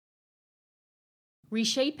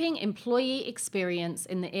Reshaping Employee Experience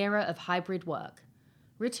in the Era of Hybrid Work.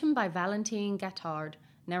 Written by Valentine Gattard,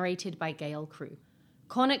 narrated by Gail Crew.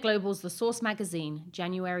 Kornit Global's The Source magazine,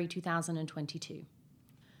 January 2022.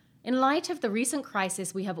 In light of the recent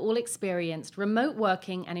crisis we have all experienced, remote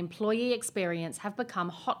working and employee experience have become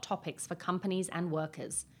hot topics for companies and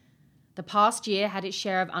workers. The past year had its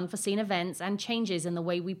share of unforeseen events and changes in the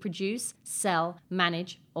way we produce, sell,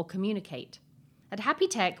 manage, or communicate. At Happy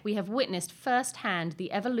Tech, we have witnessed firsthand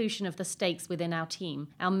the evolution of the stakes within our team,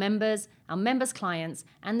 our members' clients,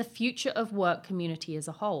 and the future of work community as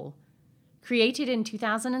a whole. Created in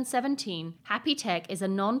 2017, Happy Tech is a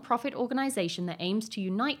non-profit organization that aims to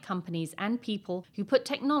unite companies and people who put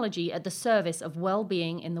technology at the service of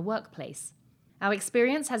well-being in the workplace. Our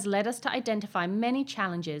experience has led us to identify many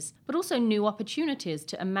challenges, but also new opportunities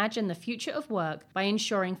to imagine the future of work by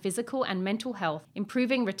ensuring physical and mental health,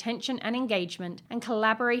 improving retention and engagement, and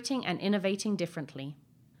collaborating and innovating differently.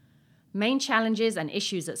 Main challenges and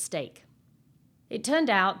issues at stake. It turned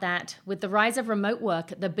out that, with the rise of remote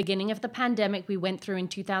work at the beginning of the pandemic we went through in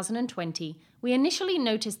 2020, we initially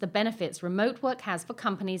noticed the benefits remote work has for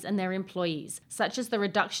companies and their employees, such as the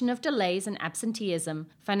reduction of delays and absenteeism,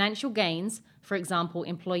 financial gains, for example,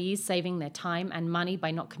 employees saving their time and money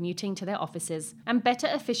by not commuting to their offices, and better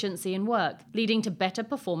efficiency in work, leading to better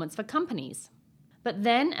performance for companies. But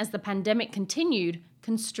then, as the pandemic continued,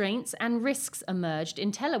 constraints and risks emerged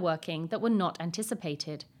in teleworking that were not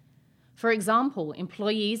anticipated. For example,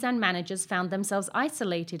 employees and managers found themselves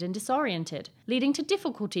isolated and disoriented, leading to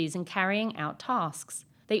difficulties in carrying out tasks.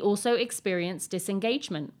 They also experienced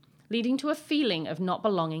disengagement, leading to a feeling of not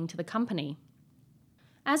belonging to the company.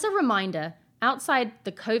 As a reminder, outside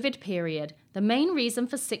the COVID period, the main reason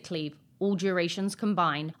for sick leave, all durations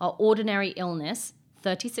combined, are ordinary illness,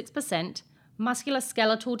 36%,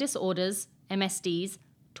 musculoskeletal disorders, MSDs,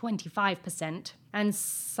 25%, and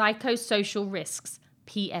psychosocial risks,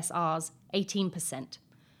 PSRs, 18%.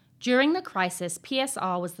 During the crisis,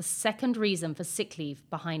 PSR was the second reason for sick leave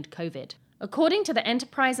behind COVID. According to the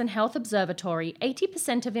Enterprise and Health Observatory,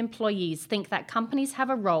 80% of employees think that companies have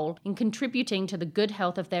a role in contributing to the good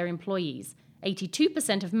health of their employees.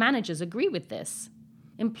 82% of managers agree with this.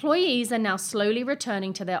 Employees are now slowly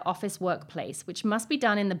returning to their office workplace, which must be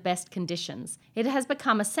done in the best conditions. It has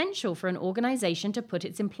become essential for an organization to put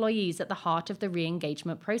its employees at the heart of the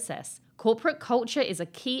re-engagement process. Corporate culture is a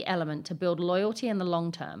key element to build loyalty in the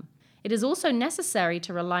long term. It is also necessary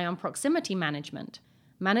to rely on proximity management.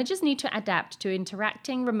 Managers need to adapt to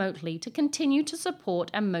interacting remotely to continue to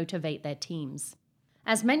support and motivate their teams.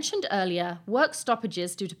 As mentioned earlier, work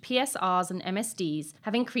stoppages due to PSRs and MSDs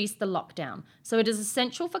have increased the lockdown, so it is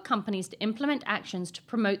essential for companies to implement actions to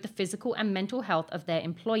promote the physical and mental health of their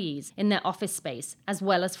employees in their office space, as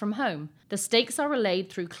well as from home. The stakes are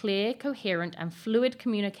relayed through clear, coherent, and fluid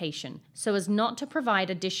communication, so as not to provide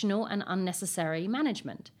additional and unnecessary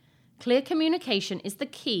management. Clear communication is the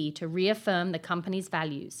key to reaffirm the company's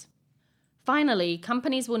values. Finally,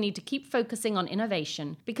 companies will need to keep focusing on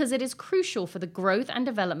innovation because it is crucial for the growth and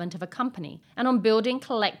development of a company and on building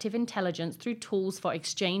collective intelligence through tools for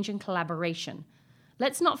exchange and collaboration.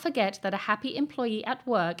 Let's not forget that a happy employee at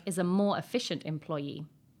work is a more efficient employee.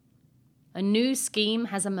 A new scheme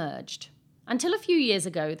has emerged. Until a few years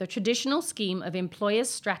ago, the traditional scheme of employers'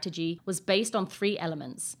 strategy was based on 3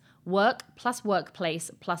 elements: work plus workplace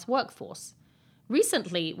plus workforce.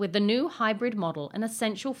 Recently, with the new hybrid model, an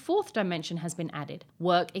essential 4th dimension has been added: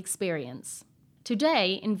 work experience.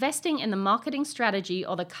 Today, investing in the marketing strategy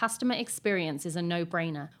or the customer experience is a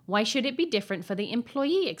no-brainer. Why should it be different for the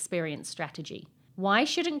employee experience strategy? Why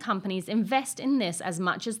shouldn't companies invest in this as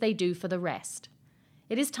much as they do for the rest?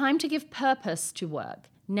 It is time to give purpose to work,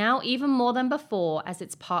 now even more than before, as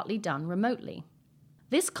it's partly done remotely.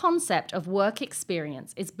 This concept of work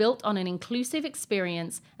experience is built on an inclusive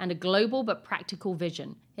experience and a global but practical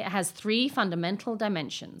vision. It has 3 fundamental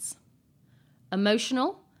dimensions: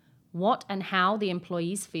 emotional, what and how the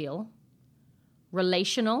employees feel;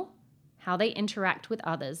 relational, how they interact with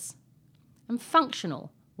others; and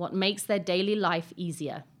functional, what makes their daily life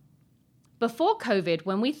easier. Before COVID,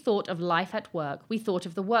 when we thought of life at work, we thought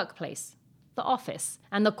of the workplace, the office,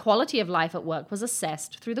 and the quality of life at work was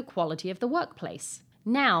assessed through the quality of the workplace.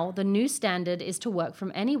 Now, the new standard is to work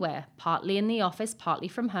from anywhere, partly in the office, partly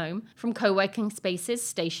from home, from co-working spaces,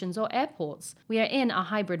 stations, or airports. We are in a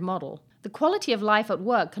hybrid model. The quality of life at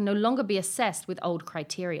work can no longer be assessed with old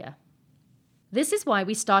criteria. This is why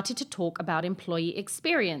we started to talk about employee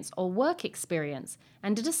experience or work experience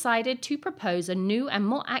and decided to propose a new and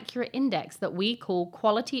more accurate index that we call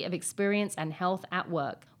Quality of Experience and Health at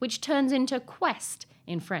Work, which turns into QUEST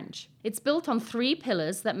in French. It's built on 3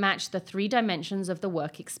 pillars that match the 3 dimensions of the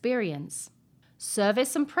work experience.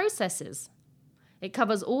 Service and processes. It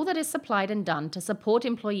covers all that is supplied and done to support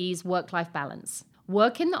employees' work-life balance.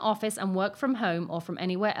 Work in the office and work from home or from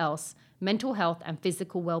anywhere else, mental health and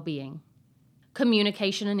physical well-being.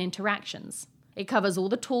 Communication and interactions. It covers all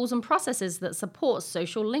the tools and processes that support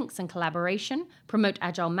social links and collaboration, promote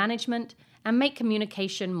agile management, and make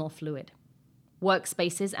communication more fluid.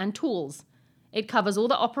 Workspaces and tools. It covers all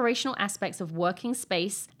the operational aspects of working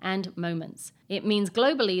space and moments. It means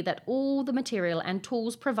globally that all the material and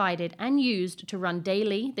tools provided and used to run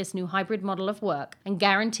daily this new hybrid model of work and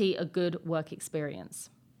guarantee a good work experience.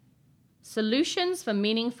 Solutions for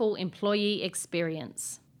meaningful employee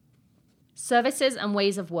experience. Services and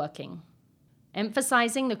ways of working.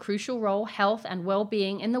 Emphasizing the crucial role health and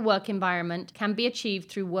well-being in the work environment can be achieved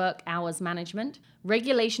through work hours management,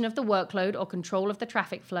 regulation of the workload or control of the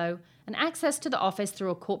traffic flow, and access to the office through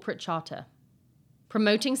a corporate charter.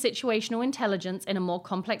 Promoting situational intelligence in a more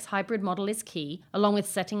complex hybrid model is key, along with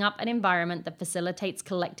setting up an environment that facilitates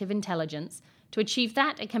collective intelligence. To achieve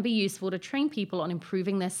that, it can be useful to train people on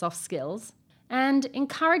improving their soft skills. And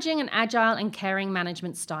encouraging an agile and caring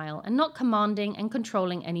management style and not commanding and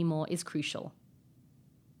controlling anymore is crucial.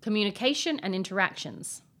 Communication and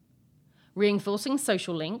interactions. Reinforcing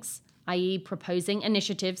social links, i.e. proposing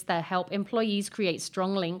initiatives that help employees create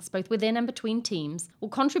strong links both within and between teams, will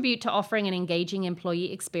contribute to offering an engaging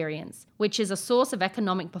employee experience, which is a source of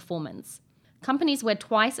economic performance. Companies where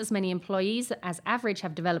twice as many employees as average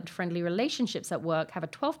have developed friendly relationships at work have a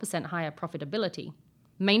 12% higher profitability.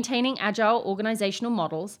 Maintaining agile organizational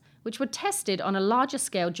models, which were tested on a larger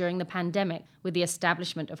scale during the pandemic with the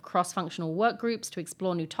establishment of cross-functional work groups to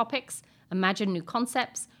explore new topics, imagine new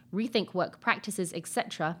concepts, rethink work practices,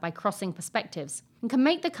 etc. by crossing perspectives, and can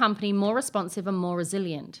make the company more responsive and more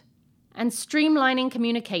resilient. And streamlining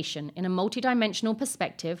communication in a multidimensional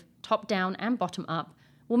perspective, top-down and bottom-up,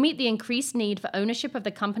 will meet the increased need for ownership of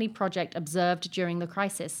the company project observed during the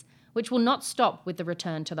crisis, which will not stop with the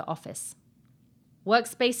return to the office.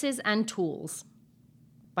 Workspaces and tools.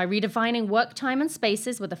 By redefining work time and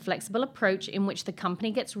spaces with a flexible approach in which the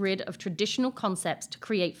company gets rid of traditional concepts to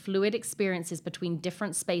create fluid experiences between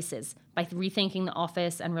different spaces, by rethinking the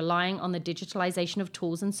office and relying on the digitalization of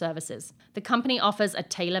tools and services, the company offers a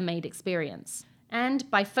tailor-made experience. And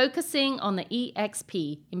by focusing on the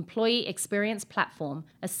EXP, Employee Experience Platform,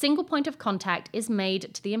 a single point of contact is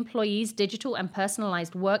made to the employee's digital and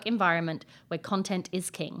personalized work environment where content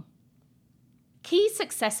is king. Key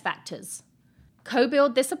success factors.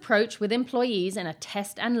 Co-build this approach with employees in a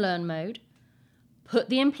test and learn mode. Put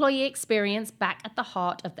the employee experience back at the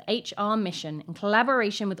heart of the HR mission in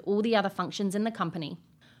collaboration with all the other functions in the company.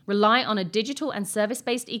 Rely on a digital and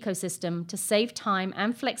service-based ecosystem to save time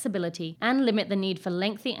and flexibility and limit the need for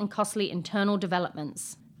lengthy and costly internal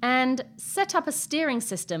developments. And set up a steering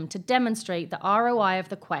system to demonstrate the ROI of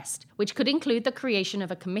the quest, which could include the creation of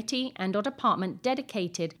a committee and/or department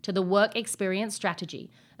dedicated to the work experience strategy,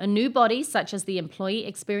 a new body such as the Employee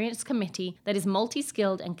Experience Committee that is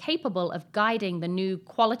multi-skilled and capable of guiding the new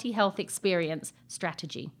quality health experience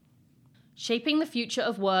strategy. Shaping the future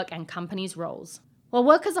of work and companies' roles. While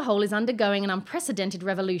work as a whole is undergoing an unprecedented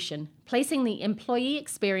revolution, placing the employee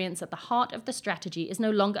experience at the heart of the strategy is no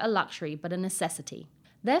longer a luxury but a necessity.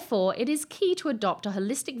 Therefore, it is key to adopt a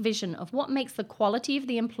holistic vision of what makes the quality of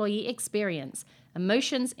the employee experience,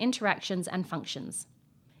 emotions, interactions, and functions.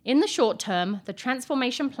 In the short term, the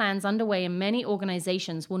transformation plans underway in many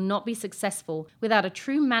organizations will not be successful without a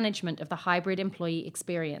true management of the hybrid employee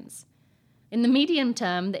experience. In the medium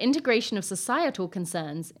term, the integration of societal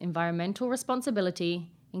concerns, environmental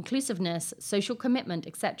responsibility, inclusiveness, social commitment,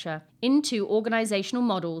 etc., into organizational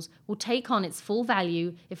models will take on its full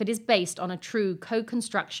value if it is based on a true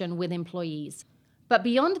co-construction with employees. But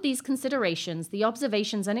beyond these considerations, the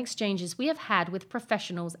observations and exchanges we have had with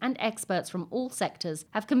professionals and experts from all sectors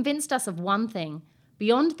have convinced us of one thing.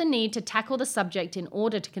 Beyond the need to tackle the subject in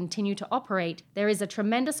order to continue to operate, there is a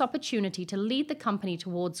tremendous opportunity to lead the company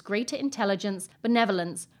towards greater intelligence,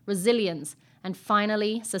 benevolence, resilience, and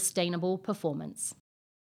finally, sustainable performance.